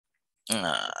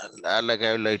like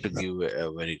I would like to give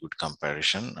a very good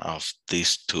comparison of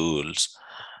these tools,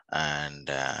 and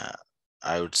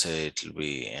I would say it'll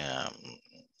be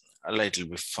it'll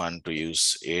be fun to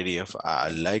use ADF. I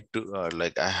like to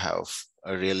I have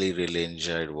really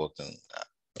enjoyed working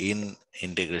in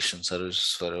integration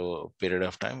services for a period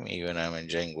of time. Even I'm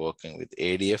enjoying working with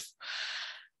ADF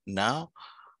now.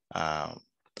 Um,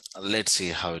 let's see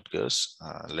how it goes.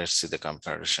 Let's see the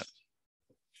comparison.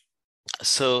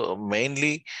 So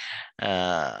mainly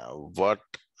what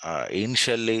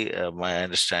initially my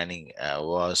understanding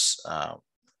was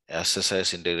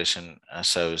SSIS integration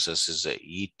services is a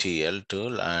ETL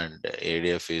tool and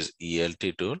ADF is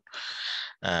ELT tool.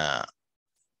 Uh,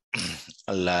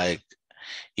 like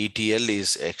ETL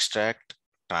is extract,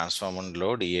 transform and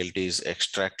load. ELT is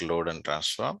extract, load and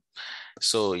transform.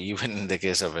 So even in the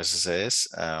case of SSIS,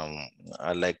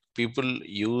 like people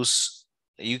use,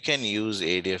 you can use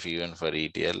ADF even for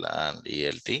ETL and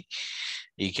ELT.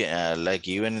 You can like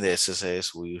even in the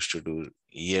SSIS, we used to do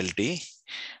ELT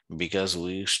because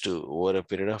we used to, over a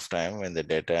period of time when the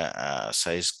data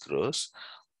size grows,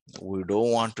 we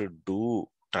don't want to do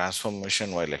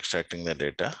transformation while extracting the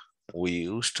data. We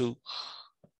used to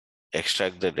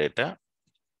extract the data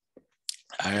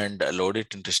and load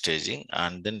it into staging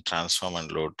and then transform and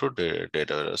load to the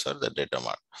data warehouse or the data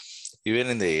mart. Even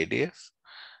in the ADF,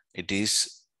 it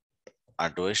is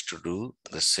advised to do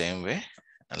the same way.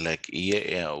 Like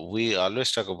we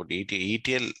always talk about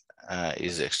ETL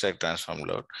is extract, transform,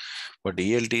 load, but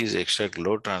ELT is extract,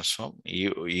 load, transform.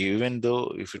 Even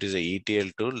though if it is a ETL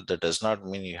tool, that does not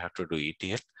mean you have to do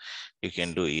ETL. You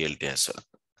can do ELT as well.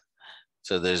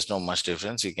 So there is no much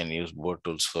difference. You can use both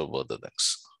tools for both the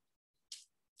things.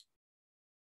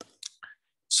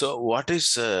 So what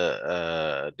is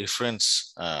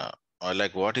difference or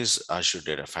like what is Azure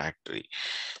Data Factory?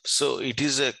 So it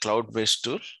is a cloud-based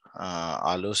tool,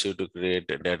 allows you to create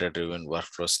data-driven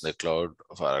workflows in the cloud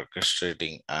for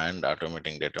orchestrating and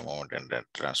automating data movement and data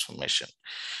transformation.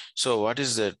 So what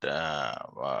is that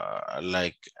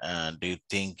do you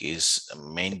think is a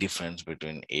main difference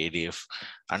between ADF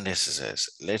and SSIS?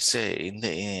 Let's say in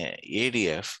the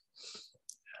ADF,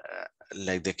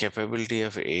 like the capability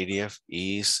of ADF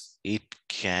is it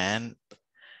can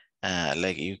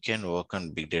like you can work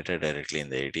on big data directly in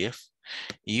the ADF.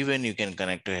 Even you can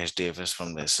connect to HDFS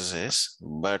from the SSIS,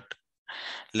 but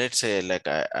let's say like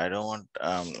I don't want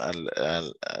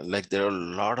like there are a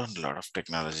lot of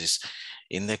technologies.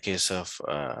 In the case of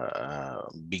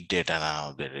big data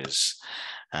now, there is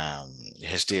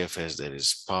HDFS, there is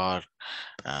Spark,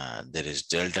 there is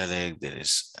Delta Lake, there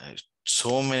is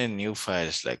so many new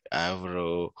files like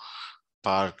Avro,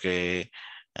 Parquet,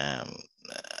 um,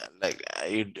 like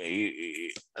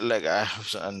I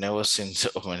have never seen so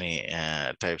many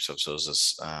types of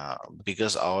sources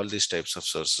because all these types of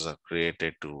sources are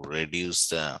created to reduce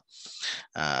the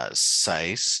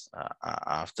size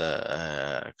of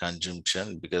the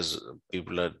consumption, because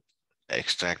people are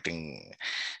extracting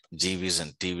GBs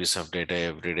and TBs of data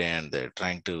every day and they're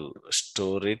trying to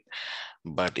store it.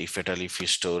 But if at all, if you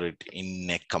store it in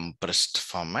a compressed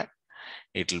format,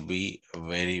 it will be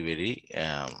very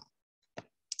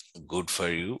good for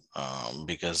you,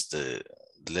 because the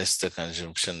less the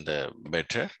consumption, the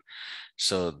better.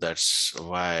 So that's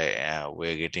why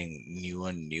we're getting new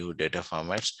and new data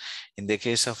formats. In the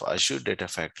case of Azure Data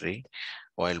Factory,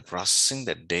 while processing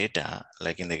the data,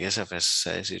 like in the case of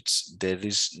SSIS, there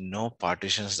is no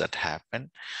partitions that happen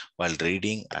while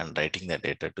reading and writing the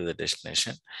data to the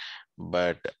destination.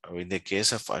 But in the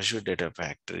case of Azure Data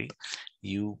Factory,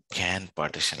 you can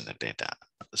partition the data.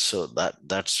 So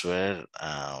that's where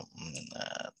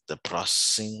the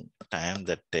processing time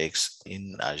that takes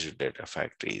in Azure Data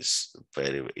Factory is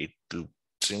it will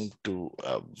trim to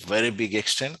a very big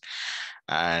extent.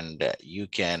 And you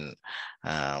can,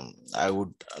 I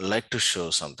would like to show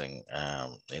something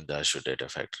in the Azure Data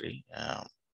Factory,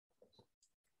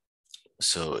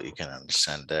 so you can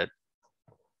understand that.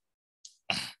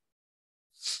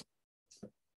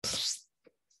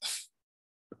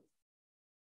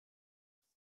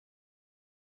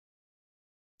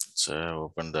 So I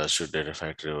open the Azure Data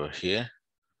Factory over here.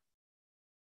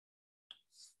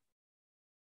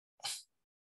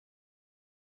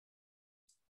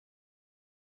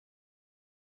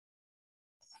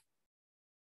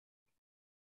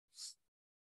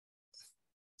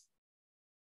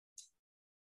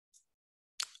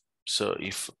 So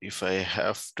if I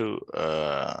have to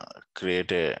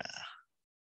create a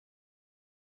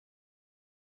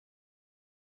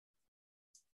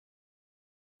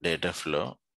data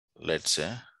flow, let's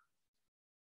say,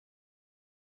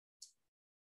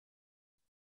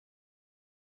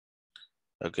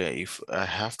 Okay, if I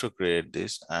have to create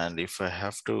this, and if I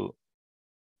have to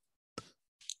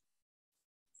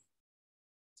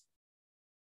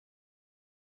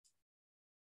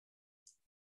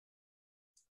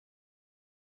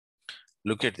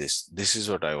look at this is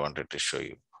what I wanted to show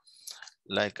you.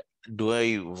 Like, do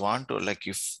I want to, like,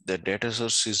 if the data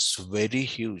source is very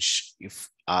huge, if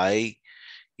I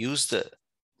use the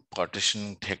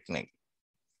partitioning technique,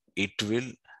 it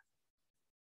will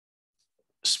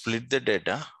split the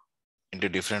data into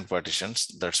different partitions.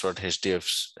 That's what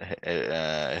HDFS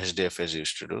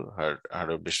used to do,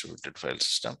 hardware distributed file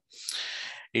system.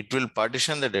 It will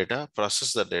partition the data,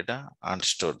 process the data, and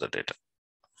store the data.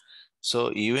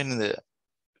 So even in the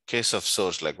case of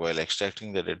source, like while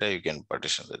extracting the data, you can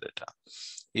partition the data.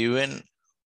 Even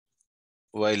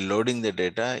while loading the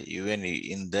data, even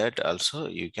in that also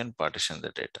you can partition the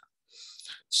data.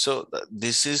 So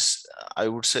this is, I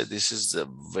would say, this is a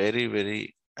very,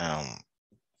 very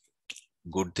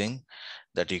good thing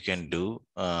that you can do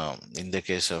in the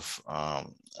case of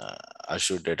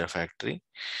Azure Data Factory.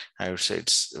 I would say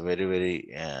it's very, very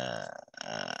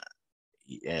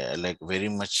like very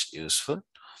much useful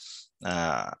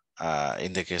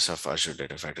in the case of Azure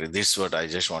Data Factory. This is what I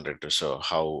just wanted to show,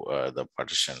 how the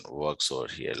partition works over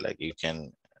here. Like, you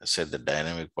can set the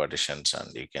dynamic partitions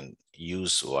and you can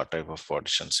use what type of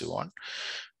partitions you want,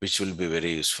 which will be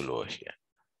very useful over here.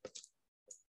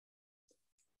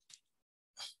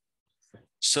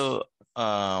 So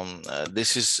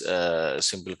this is a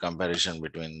simple comparison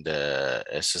between the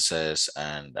SSIS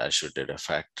and Azure Data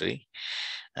Factory.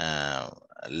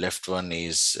 Left one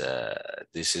is,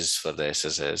 this is for the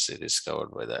SSIS, it is covered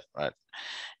by that, right?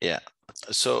 Yeah.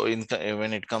 So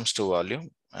when it comes to volume,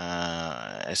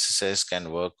 SSIS can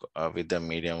work with the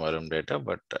medium volume data,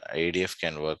 but ADF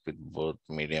can work with both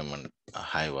medium and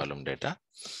high volume data.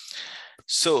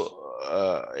 So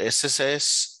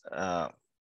SSIS,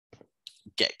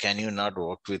 can you not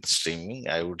work with streaming?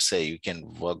 I would say you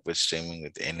can work with streaming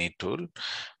with any tool,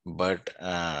 but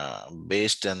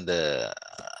based on the,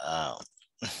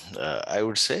 I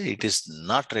would say it is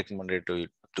not recommended to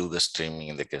do the streaming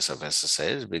in the case of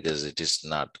SSIS because it is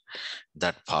not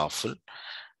that powerful.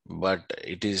 But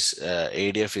it is,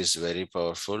 ADF is very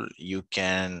powerful. You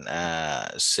can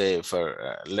say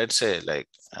for, let's say, like,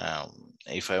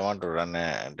 if I want to run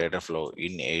a data flow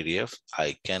in ADF,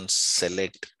 I can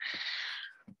select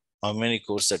how many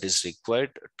cores that is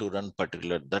required to run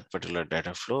that particular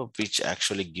data flow, which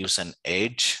actually gives an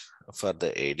edge for the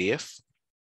ADF.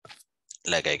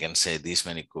 Like, I can say these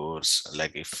many cores,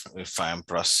 like if I'm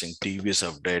processing TBs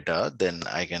of data, then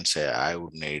I can say I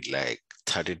would need like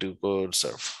 32 cores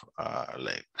or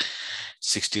like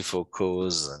 64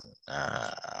 cores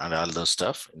and all those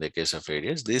stuff. In the case of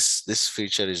ADS, this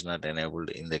feature is not enabled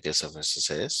in the case of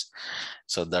SSIS,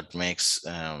 so that makes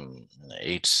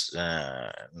it's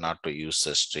not to use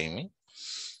the streaming.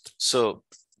 So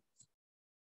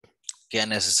can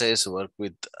SSIS work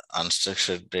with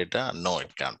unstructured data? No,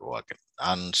 it can't work.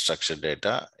 Unstructured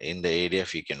data in the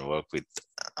ADF, you can work with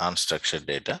unstructured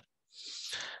data.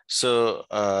 So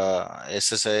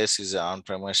SSIS is an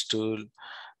on-premise tool.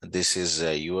 This is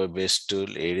a UI-based tool.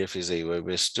 ADF is a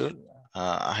UI-based tool.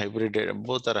 Hybrid data,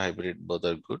 both are hybrid, both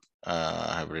are good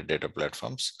hybrid data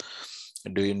platforms.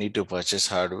 Do you need to purchase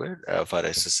hardware for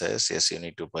SSIS? Yes, you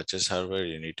need to purchase hardware.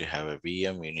 You need to have a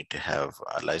VM. You need to have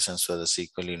a license for the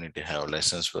SQL. You need to have a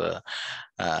license for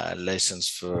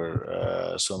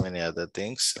so many other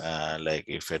things. Like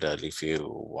if you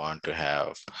want to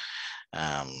have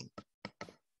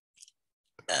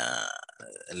uh,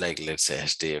 like, let's say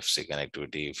HDFC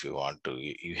connectivity, if you want to,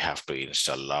 you have to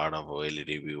install a lot of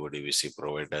OLED VODVC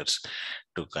providers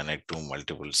to connect to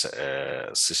multiple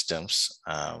systems.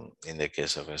 In the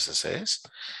case of SSIS,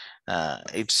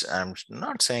 I'm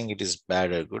not saying it is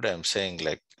bad or good. I'm saying,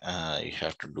 like, you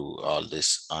have to do all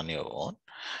this on your own,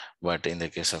 but in the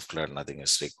case of cloud, nothing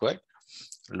is required.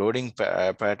 Loading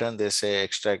pattern, they say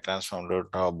extract, transform,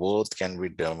 load, both can be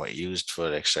used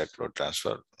for extract, load,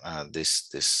 transfer. This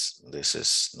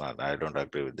is not, I don't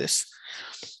agree with this.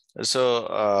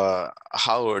 So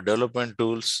how development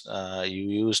tools,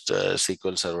 you used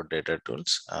SQL Server data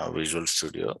tools, Visual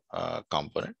Studio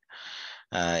component.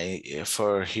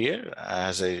 For here,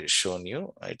 as I shown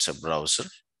you, it's a browser.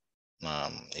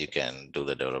 You can do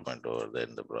the development over there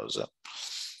in the browser.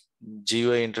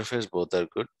 GUI interface, both are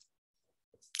good.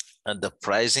 And the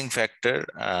pricing factor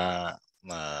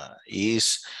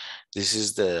is, this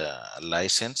is the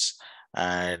license,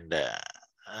 and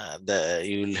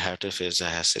you will have to face a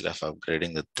hassle of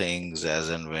upgrading the things as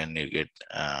and when you get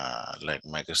like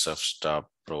Microsoft stop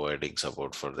providing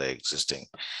support for the existing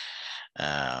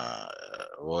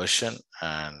version,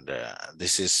 and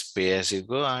this is pay as you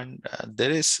go, and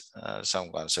there is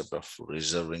some concept of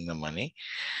reserving the money,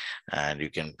 and you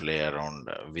can play around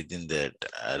within that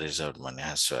reserved money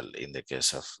as well in the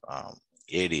case of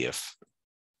ADF.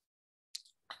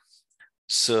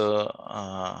 So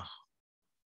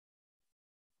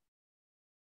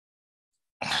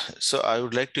so I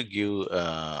would like to give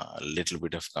a little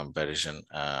bit of comparison.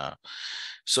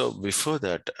 So before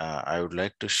that, I would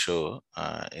like to show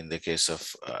in the case of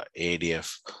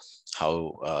ADF,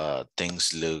 how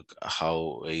things look,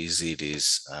 how easy it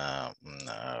is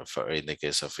for in the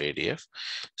case of ADF.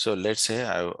 So let's say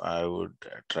I would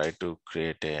try to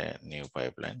create a new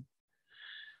pipeline.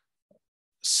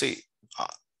 See,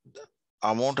 the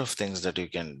amount of things that you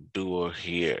can do over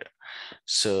here.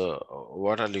 So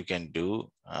what all you can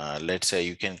do, let's say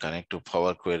you can connect to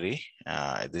Power Query.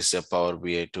 This is a Power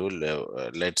BI tool.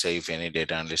 Let's say if any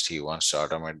data analyst he wants to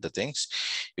automate the things,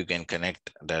 you can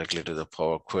connect directly to the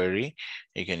Power Query.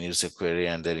 You can use the query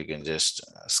and then you can just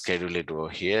schedule it over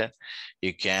here.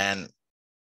 You can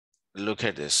look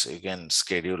at this. You can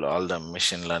schedule all the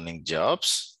machine learning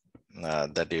jobs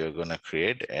that you're going to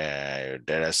create,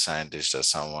 data scientist or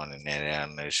someone in area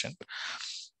nation.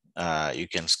 You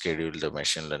can schedule the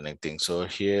machine learning thing. So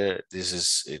here, this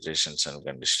is iterations and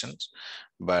conditions,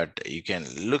 but you can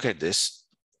look at this.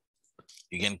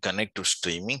 You can connect to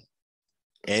streaming,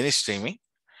 any streaming,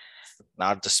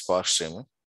 not the Spark streaming.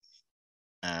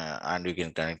 And you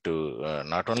can connect to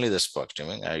not only the Spark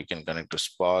streaming, you can connect to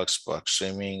Spark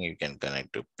streaming, you can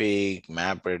connect to Pig,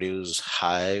 MapReduce,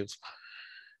 Hive,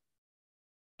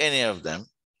 any of them.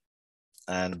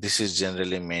 And this is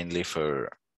generally mainly for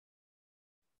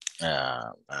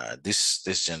this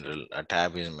general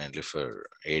tab is mainly for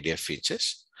ADF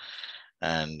features.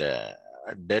 And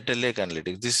data lake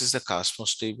analytics, this is the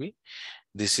Cosmos DB.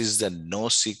 This is the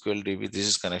NoSQL DB. This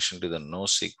is connection to the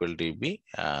NoSQL DB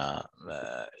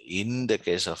in the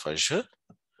case of Azure.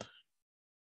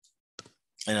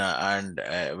 And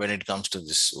when it comes to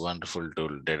this wonderful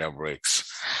tool, Databricks,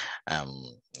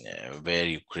 where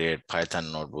you create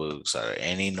Python notebooks or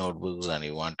any notebooks and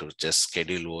you want to just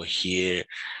schedule over here,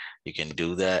 you can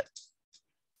do that.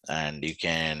 And you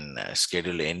can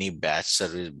schedule any batch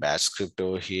service, batch script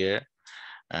over here.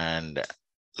 And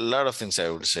a lot of things I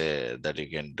would say that you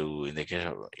can do in the case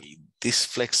of this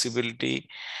flexibility.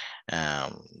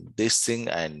 This thing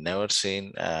I never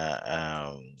seen.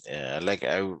 Like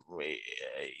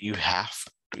you have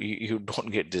you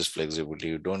don't get this flexibility.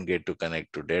 You don't get to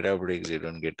connect to Databricks. You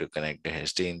don't get to connect to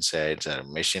HT Insights or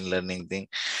machine learning thing.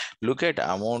 Look at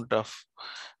amount of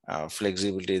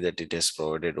flexibility that it has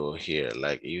provided over here.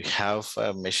 Like you have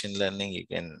machine learning, you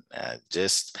can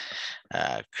just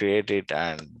create it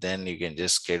and then you can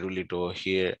just schedule it over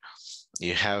here.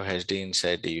 You have HD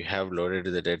Insight, you have loaded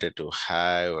the data to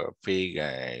Hive or Pig,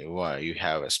 you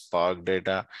have a Spark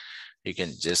data, you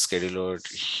can just schedule it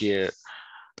here.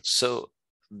 So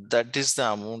that is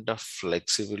the amount of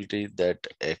flexibility that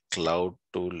a cloud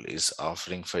tool is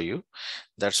offering for you.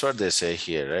 That's what they say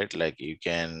here, right? Like you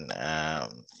can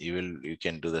you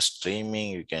can do the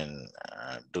streaming, you can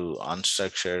do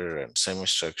unstructured and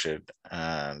semi-structured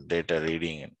data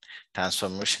reading and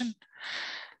transformation.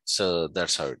 So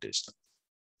that's how it is.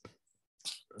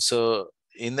 So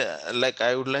in the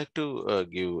I would like to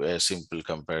give a simple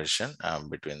comparison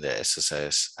between the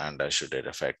SSIS and Azure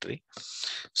Data Factory.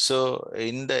 So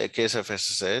in the case of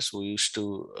SSIS, we used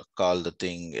to call the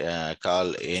thing,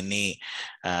 call any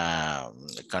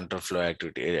control flow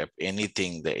activity,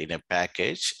 anything in a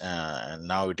package.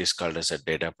 Now it is called as a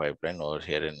data pipeline over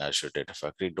here in Azure Data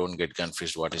Factory. Don't get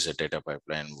confused what is a data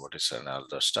pipeline, what is and all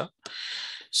the stuff.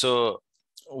 So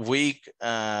we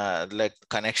like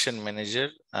connection manager,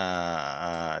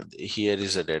 here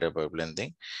is a data pipeline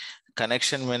thing.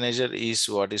 Connection manager is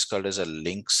what is called as a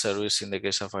link service in the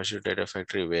case of Azure Data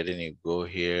Factory, wherein you go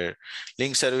here.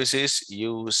 Link service is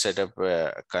you set up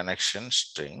a connection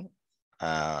string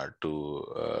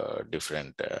to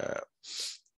different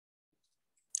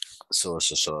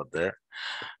sources over there.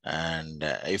 And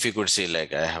if you could see,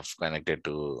 like I have connected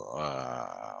to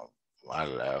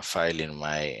file in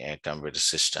my computer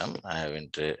system. I have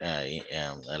installed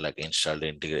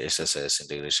SSIS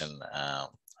integration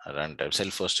runtime,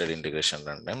 self-hosted integration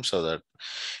runtime, so that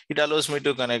it allows me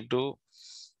to connect to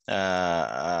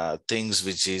things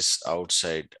which is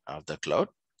outside of the cloud.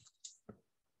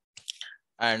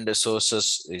 And the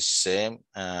sources is same.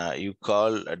 You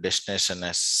call a destination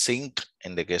as sync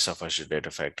in the case of Azure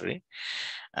Data Factory.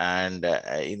 And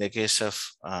in the case of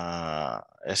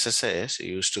SSIS,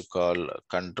 you used to call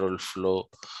control flow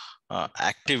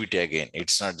activity again.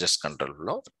 It's not just control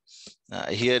flow.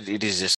 Here it is just